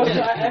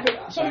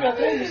 so you are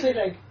trying to say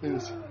like,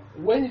 Yes.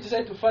 when you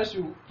decide to fast,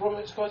 you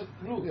promise, because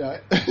look, Yeah.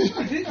 this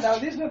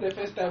is not the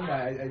first time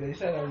I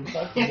decided I will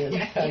fast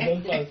today. I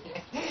don't fast.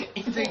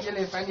 it's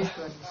actually a funny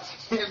story.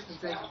 You have to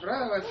say,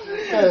 bro,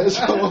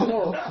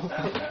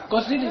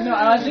 Because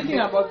I was thinking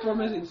about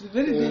promises. It's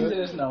very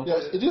dangerous now.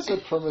 Yes, it is a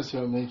promise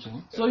you are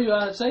making. So you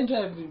are saying to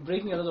have been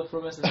breaking a lot of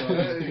promises.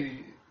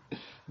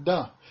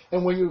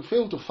 And when you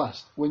fail to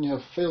fast, when you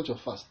have failed your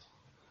fast,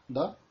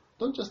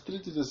 don't just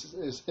treat it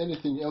as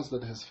anything else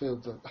that has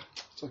failed.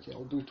 It's okay,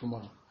 I'll do it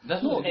tomorrow.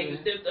 That's No. not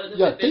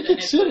Take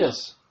it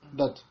serious.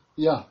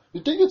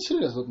 You take it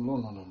serious.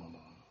 No.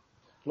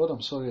 Lord,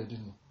 I'm sorry I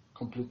didn't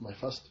complete my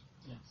fast.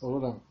 Yes. Or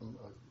Lord,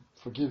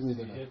 forgive me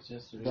that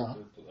Just to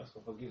ask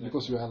for forgiveness.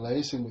 because we are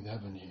liaising with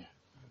heaven here.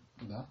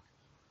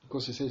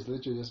 Because he says,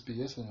 let your yes be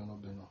yes and your no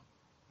be no.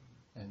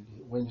 And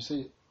when you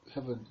say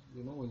heaven,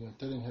 when you're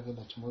telling heaven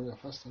that tomorrow you're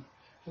fasting,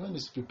 heaven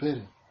is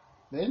preparing.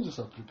 The angels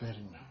are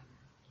preparing now.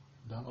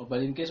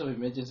 but in case of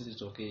emergency,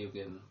 it's okay. You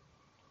can.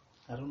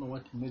 I don't know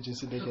what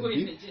emergency they can What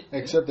be, emergency?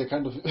 except the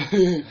kind of...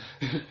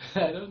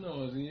 I don't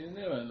know. You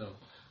never know.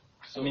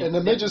 So An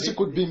emergency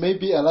could be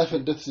maybe a life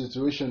and death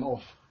situation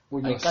of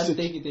when I you're can't sick.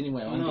 take it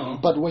anymore. No.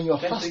 But when you're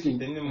Can't take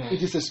fasting, it anymore.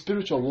 it is a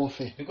spiritual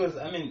warfare. Because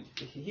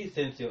he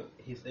sends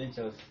his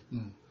angels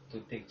to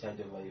take charge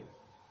over you.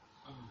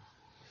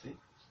 See,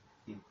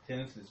 he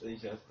sends his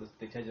angels to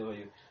take charge over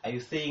you. Are you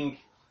saying?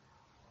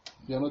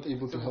 You're not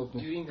able to help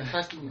me. during the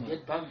fasting, you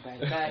get bumped by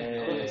a car,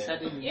 and all of a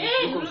sudden,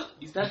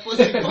 is that All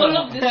possible?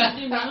 of this is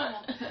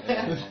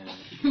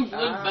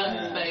got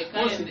banged by a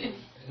car. Is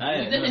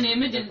that an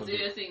emergency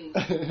you're saying?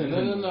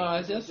 No.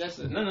 I just.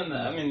 No.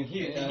 I mean,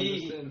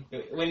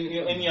 when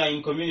you are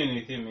in communion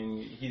with him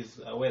and he's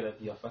aware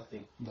that you are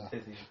fasting.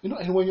 Says he-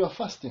 And when you're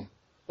fasting,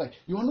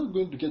 you are not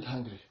going to get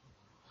hungry.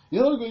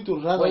 You're not going to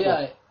run Oh out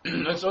yeah,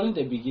 it's only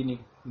the beginning.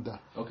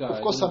 Okay.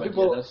 of course, some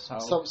people,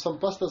 some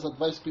pastors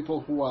advise people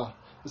who are,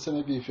 let's say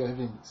maybe if you're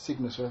having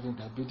sickness, you're having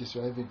diabetes,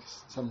 you're having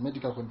some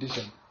medical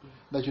condition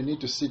that you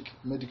need to seek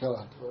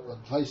medical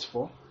advice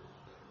for.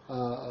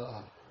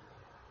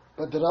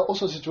 But there are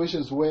also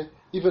situations where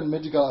even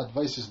medical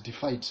advice is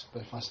defied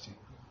by fasting.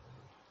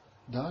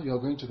 You are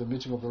going to the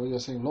meeting of the Lord, you're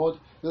saying, Lord,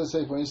 let's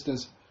say for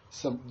instance,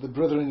 the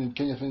brethren in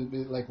Kenya,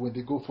 like when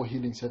they go for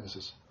healing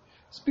services,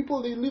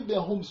 people, they leave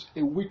their homes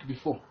a week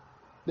before.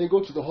 They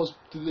go to the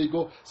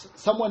hospital,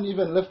 someone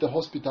even left the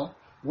hospital,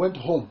 went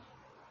home,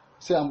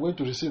 say, I'm going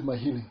to receive my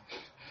healing.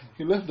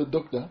 He left the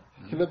doctor,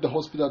 he left the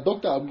hospital,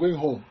 doctor, I'm going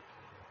home.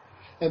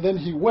 And then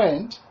he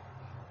went,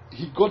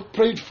 he got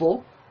prayed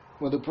for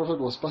when the prophet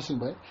was passing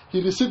by.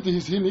 He received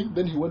his healing,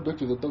 then he went back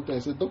to the doctor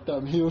and said, Doctor,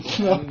 I'm healed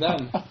now. I'm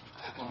done.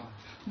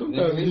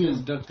 Doctor, I'm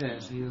healed. Doctor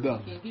is healed. Yeah.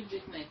 Can give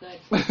this my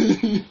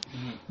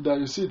card.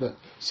 You see that.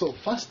 So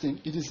fasting,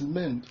 it is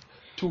meant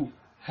to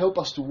help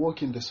us to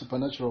walk in the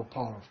supernatural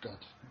power of God.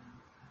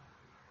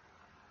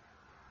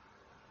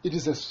 It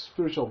is a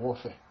spiritual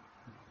warfare.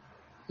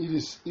 It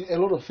is a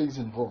lot of things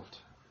involved.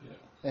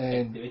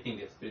 And activating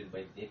the spirit by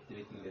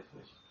deactivating the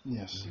flesh.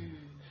 yes.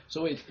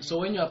 So wait, so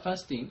when you are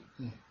fasting,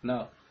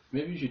 now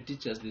maybe you should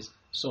teach us this.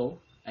 So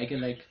I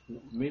can like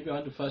maybe I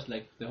want to fast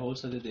like the whole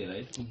Saturday,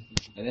 right?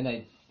 And then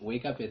I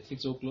wake up at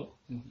 6 o'clock.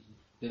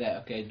 Then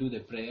I do the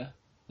prayer.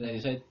 Then I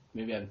decide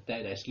maybe I'm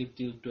tired. I sleep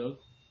till 12.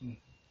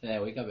 Then I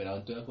wake up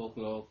around 12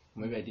 o'clock.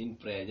 Maybe I didn't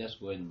pray. I just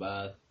go and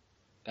bath,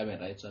 come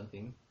and write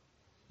something,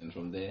 and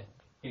from there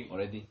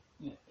already.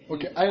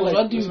 Okay,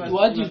 What do you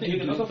do? You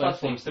can also during fast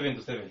from fasting? 7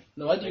 to 7.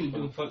 No, what do you Like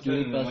do from 7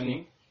 during in the fasting?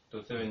 morning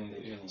to 7 in the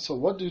evening. So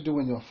what do you do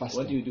when you're fasting?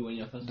 What do you do when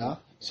you're fasting? Da?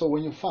 So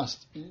when you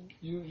fast,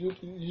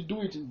 you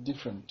do it in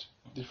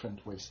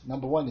different ways.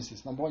 Number one is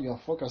this. Number one, you are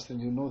focused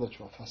and you know that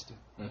you are fasting.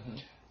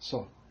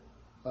 So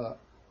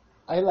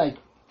I like,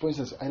 for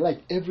instance,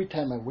 every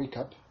time I wake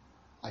up,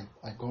 I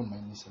go on my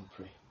knees and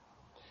pray.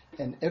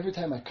 And every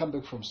time I come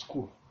back from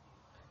school,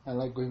 I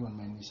like going on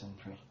my knees and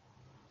pray.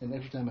 And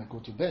every time I go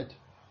to bed,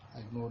 I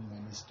go on my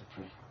knees to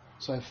pray.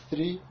 So I have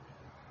 3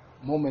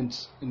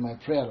 moments in my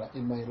prayer,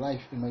 in my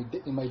life,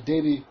 in my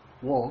daily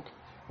walk,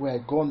 where I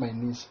go on my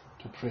knees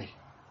to pray.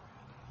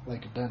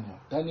 Like Daniel.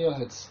 Daniel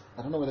had,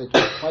 I don't know whether it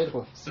was 5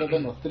 or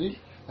 7 or 3,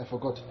 I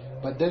forgot.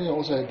 But Daniel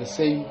also had the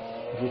same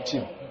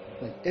routine.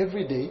 Like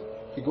every day,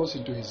 he goes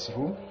into his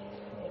room,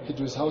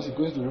 into his house, he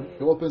goes into the room,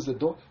 he opens the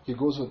door, he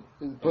goes on,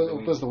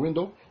 opens the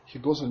window, he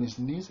goes on his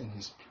knees and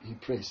he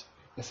prays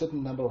a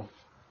certain number of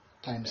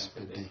times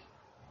per day.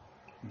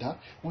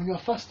 When you are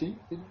fasting,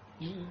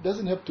 it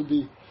doesn't have to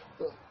be.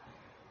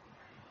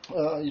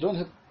 You don't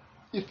have.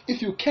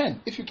 If you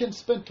can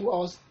spend 2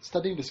 hours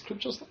studying the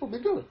scriptures, that will be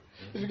good.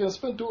 If you can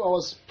spend 2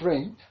 hours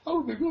praying, that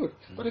will be good.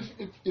 But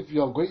if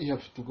you are going, you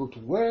have to go to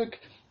work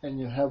and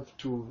you have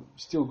to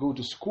still go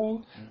to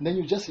school, then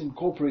you just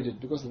incorporate it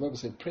because the Bible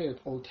says pray at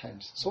all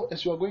times. So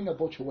as you are going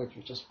about your work,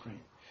 you just pray,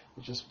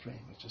 you just pray,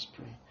 you just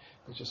pray,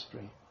 you just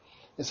pray.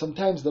 And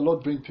sometimes the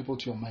Lord brings people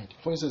to your mind.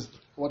 For instance,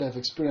 what I've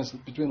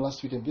experienced between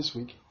last week and this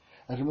week,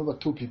 I remember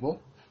 2 people.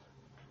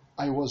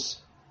 I was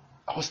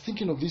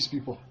thinking of these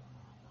people.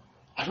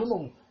 I don't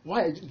know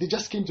why, they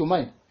just came to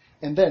mind.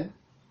 And then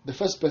the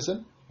first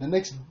person, the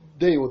next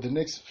day or the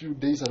next few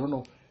days, I don't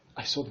know,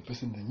 I saw the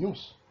person in the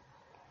news.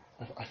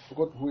 I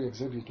forgot who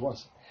exactly it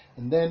was.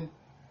 And then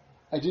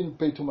I didn't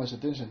pay too much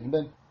attention. And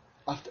then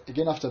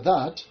after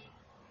that,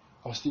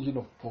 I was thinking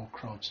of Paul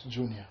Crouch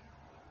Jr.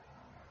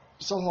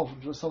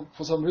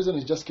 For some reason,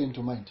 it just came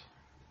to mind.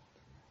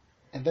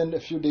 And then a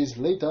few days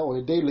later, or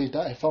a day later,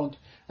 I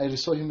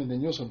saw him in the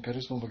news on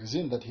Charisma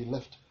magazine that he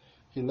left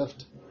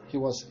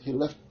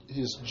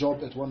his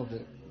job at one of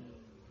the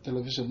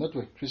television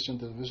network, Christian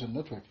television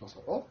network. I was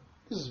like, oh,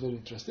 this is very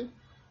interesting.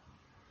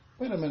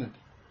 Wait a minute.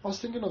 I was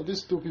thinking of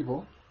these 2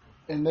 people,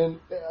 and then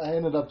I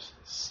ended up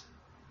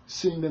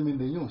seeing them in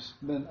the news.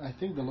 Then I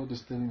think the Lord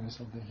is telling me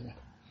something here.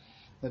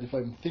 That if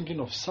I'm thinking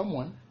of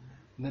someone,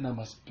 then I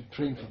must be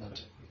praying for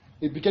that.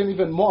 It became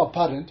even more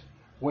apparent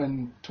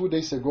when 2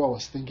 days ago I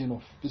was thinking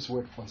of this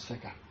word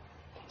Fonseca.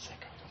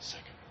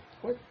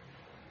 What?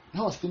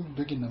 Now I was thinking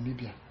back in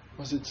Namibia.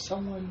 Was it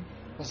someone?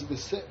 Was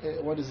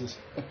it what is this?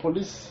 A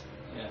police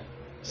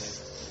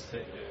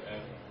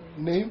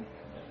name?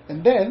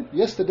 And then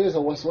yesterday, as I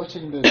was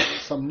watching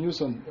some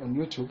news on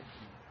YouTube,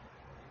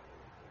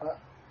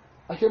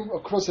 I came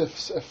across a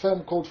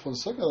firm called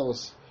Fonseca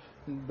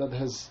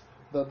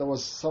that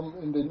was some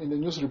in the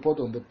news report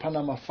on the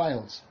Panama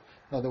Files.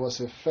 Now there was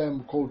a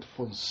firm called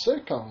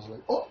Fonseca. I was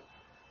like, oh,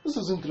 this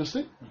is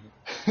interesting.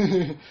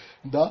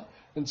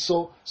 And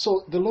so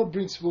the Lord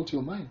brings people to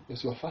your mind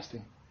as you are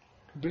fasting.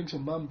 He brings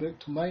your mom back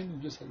to mind, and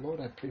you just say,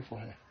 Lord, I pray for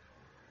her.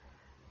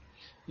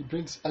 He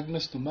brings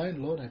Agnes to mind,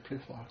 Lord, I pray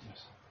for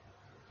Agnes.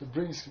 He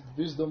brings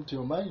wisdom to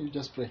your mind, you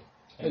just pray.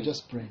 I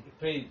just pray.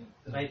 Pray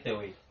right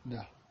away.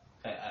 Yeah.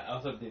 I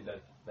also did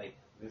that, like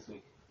this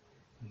week.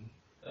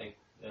 Like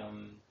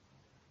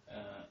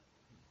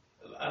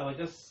I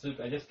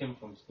just came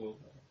from school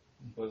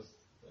because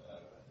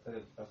I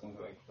started fasting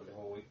for the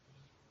whole week.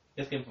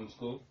 Just came from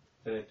school,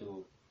 started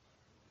to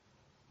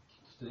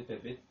sleep a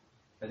bit.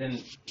 But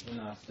then when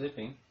I was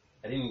sleeping,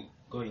 I didn't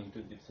go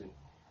into deep sleep.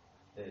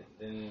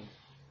 Then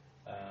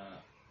I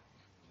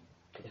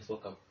just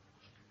woke up.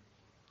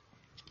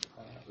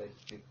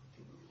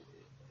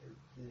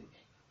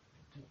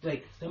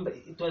 Like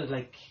somebody, it was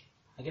like,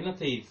 I cannot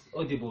say it's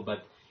audible,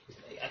 but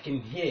I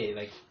can hear,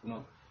 like,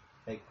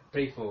 like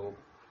pray for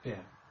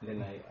prayer. And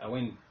then I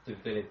went to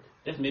the toilet,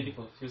 just maybe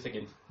for a few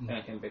seconds. Then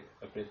I came back,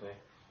 I prayed for her.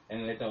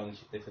 And later on,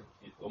 she said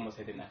it almost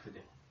had an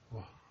accident.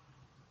 Wow.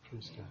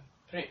 Praise God.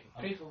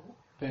 Pray for who?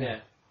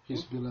 Yeah.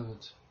 His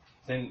beloved.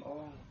 Then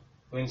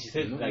when she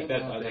said like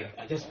that, I was like,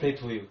 I just prayed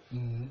for you.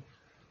 Mm-hmm.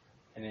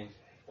 And then,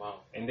 wow.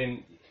 And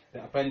then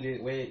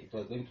apparently where it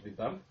was going to be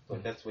bumped, so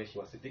that's where she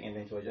was sitting. And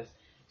then she was just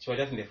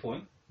in the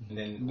phone. And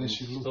then when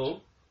she saw,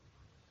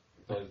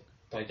 it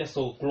was just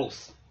so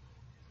close.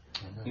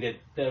 And the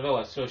driver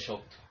was so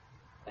shocked.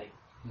 Like,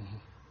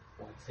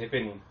 what's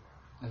happening?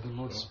 And the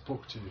Lord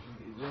spoke to you.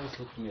 It just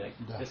spoke to me like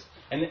Yeah. just,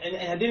 and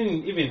I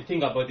didn't even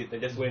think about it. I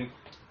just went,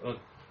 oh,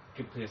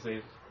 keep her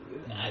safe.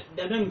 I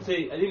didn't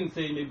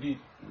say maybe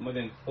more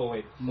than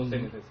 4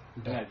 sentences.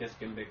 Then I just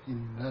came back.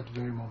 In that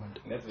very moment.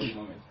 In that very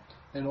moment.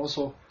 And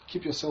also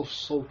keep yourself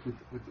soaked with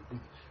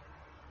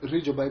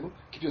read your Bible.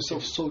 Keep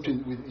yourself soaked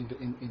in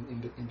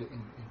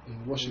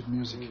worship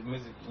music.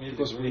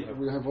 Because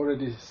we have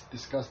already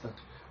discussed that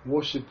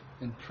worship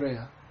and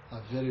prayer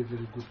are very,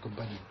 very good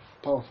companions,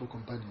 powerful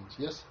companions.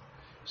 Yes,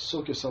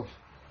 soak yourself.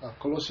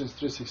 Colossians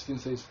 3:16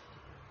 says,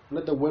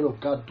 "Let the word of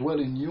God dwell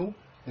in you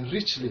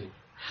richly."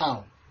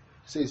 How?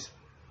 It says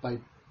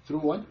through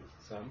what?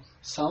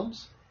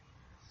 Psalms,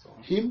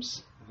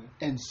 hymns,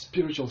 and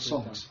spiritual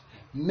songs,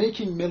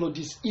 making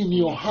melodies in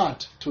your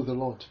heart to the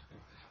Lord.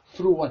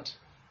 Through what?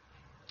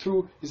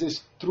 Through, it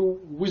says, through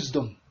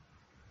wisdom,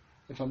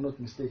 if I'm not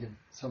mistaken.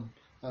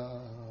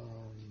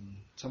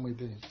 Somewhere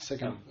there,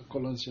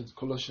 Colossians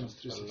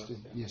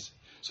 3:16. Yes.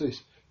 So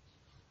it's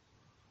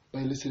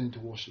by listening to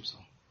worship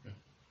song,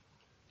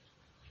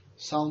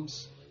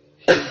 psalms,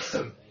 hymns,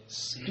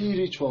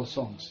 spiritual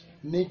songs,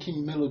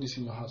 making melodies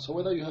in your heart. So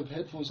whether you have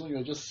headphones on, you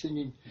are just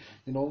singing,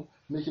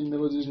 making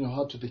melodies in your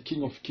heart to the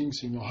King of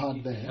Kings in your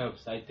heart. There, it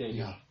helps. I tell you.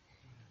 Yeah,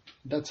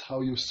 that's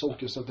how you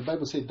soak yourself. The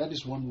Bible says that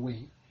is one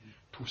way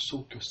to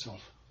soak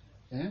yourself,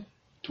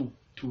 to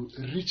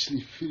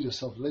richly fill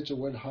yourself. Let your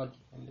word heart.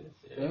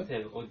 Let's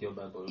have audio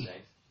Bible,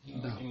 guys.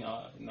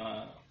 In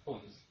our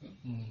phones.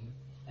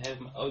 I have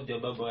my audio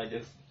Bible. I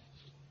just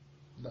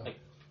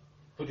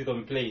put it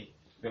on play.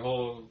 The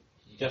whole,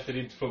 just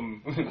read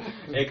from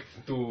Acts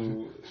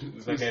to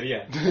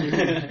Zechariah.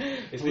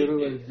 Wherever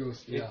it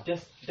goes. It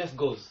just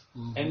goes.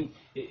 And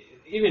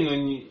even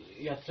when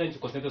you are trying to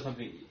concentrate on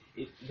something,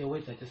 the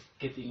words are just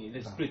getting in.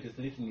 The spirit is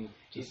listening.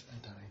 Just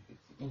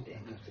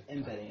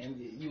entering, and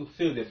you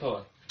feel the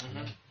power.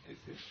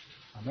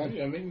 Amen.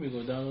 You're making me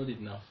go download it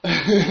now.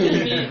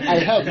 I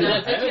have. I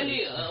was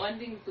actually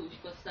wanting to,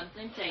 because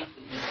sometimes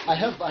I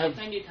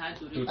find it hard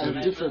to read. I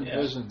have different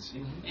versions.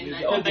 And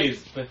The audio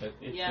is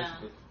perfect. It's Yeah.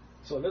 just good.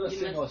 So let us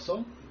sing our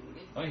song,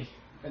 Oi.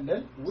 and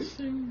then we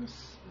sing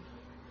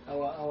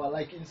our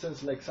like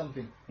incense, like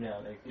something. Yeah,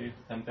 like it,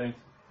 sometimes.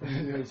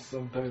 Yes,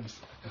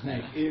 sometimes.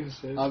 Like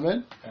incense.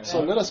 Amen.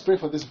 So let us pray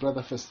for this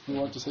brother first. You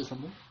want to say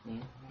something?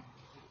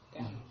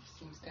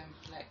 Seems time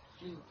fly.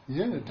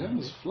 Yeah, time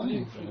is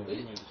flying.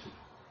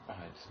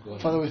 Go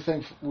Father, we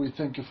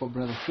thank you for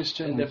Brother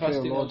Christian. And We the pray,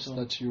 fasting Lord, also.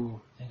 that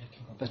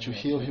you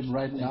heal him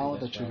right now,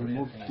 that you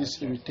remove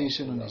this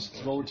irritation on his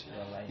throat.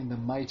 In the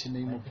mighty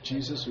name of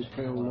Jesus, we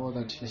pray, O Lord,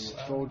 that his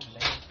throat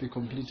be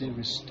completely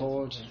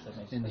restored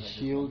and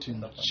healed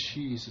in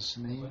Jesus'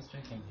 name.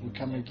 We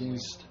come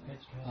against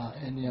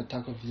any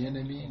attack of the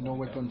enemy. No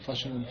weapon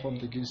fashioned and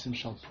formed against him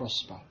shall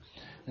prosper.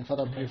 And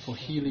Father, I pray for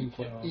healing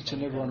for each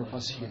and every one of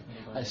us here.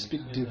 I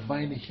speak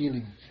divine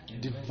healing,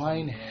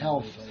 divine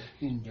health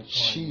in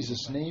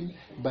Jesus' name,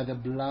 by the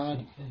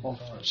blood of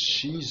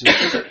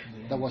Jesus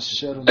that was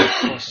shed on the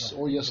cross.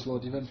 Oh yes,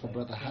 Lord, even for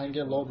Brother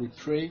Hanger, Lord, we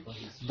pray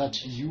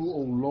that you,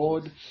 oh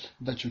Lord,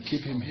 that you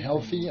keep him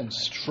healthy and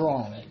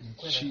strong in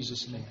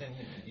Jesus' name.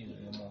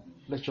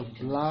 Let your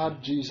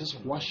blood, Jesus,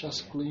 wash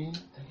us clean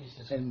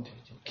and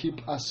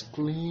keep us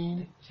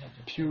clean,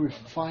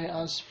 purify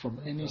us from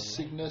any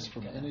sickness,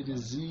 from any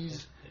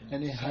disease,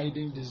 any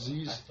hiding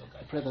disease.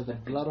 I pray that the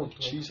blood of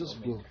Jesus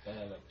will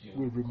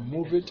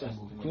remove it and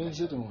will cleanse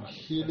it and will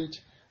heal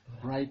it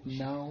right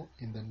now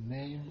in the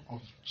name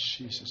of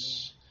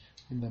Jesus.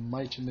 In the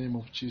mighty name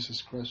of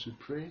Jesus Christ we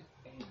pray.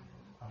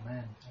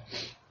 Amen.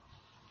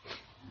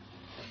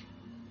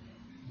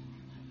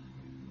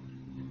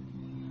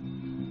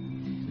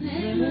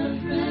 Never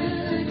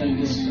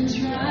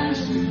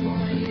rise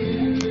before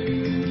you.